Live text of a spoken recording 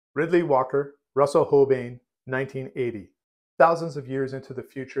Ridley Walker, Russell Hoban, 1980. Thousands of years into the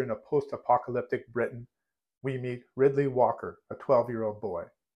future in a post-apocalyptic Britain, we meet Ridley Walker, a 12-year-old boy.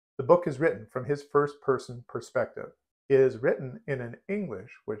 The book is written from his first-person perspective. It is written in an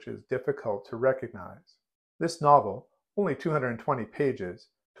English which is difficult to recognize. This novel, only 220 pages,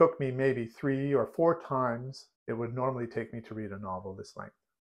 took me maybe 3 or 4 times it would normally take me to read a novel this length.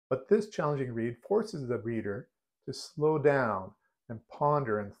 But this challenging read forces the reader to slow down and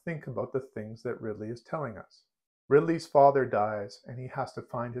ponder and think about the things that Ridley is telling us. Ridley's father dies, and he has to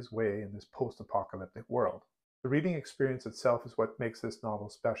find his way in this post-apocalyptic world. The reading experience itself is what makes this novel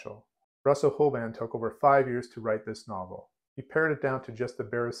special. Russell Hoban took over 5 years to write this novel. He pared it down to just the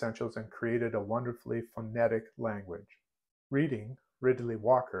bare essentials and created a wonderfully phonetic language. Reading Ridley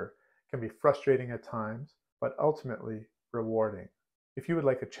Walker can be frustrating at times, but ultimately rewarding. If you would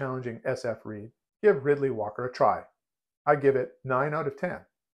like a challenging SF read, give Ridley Walker a try. I give it 9 out of 10.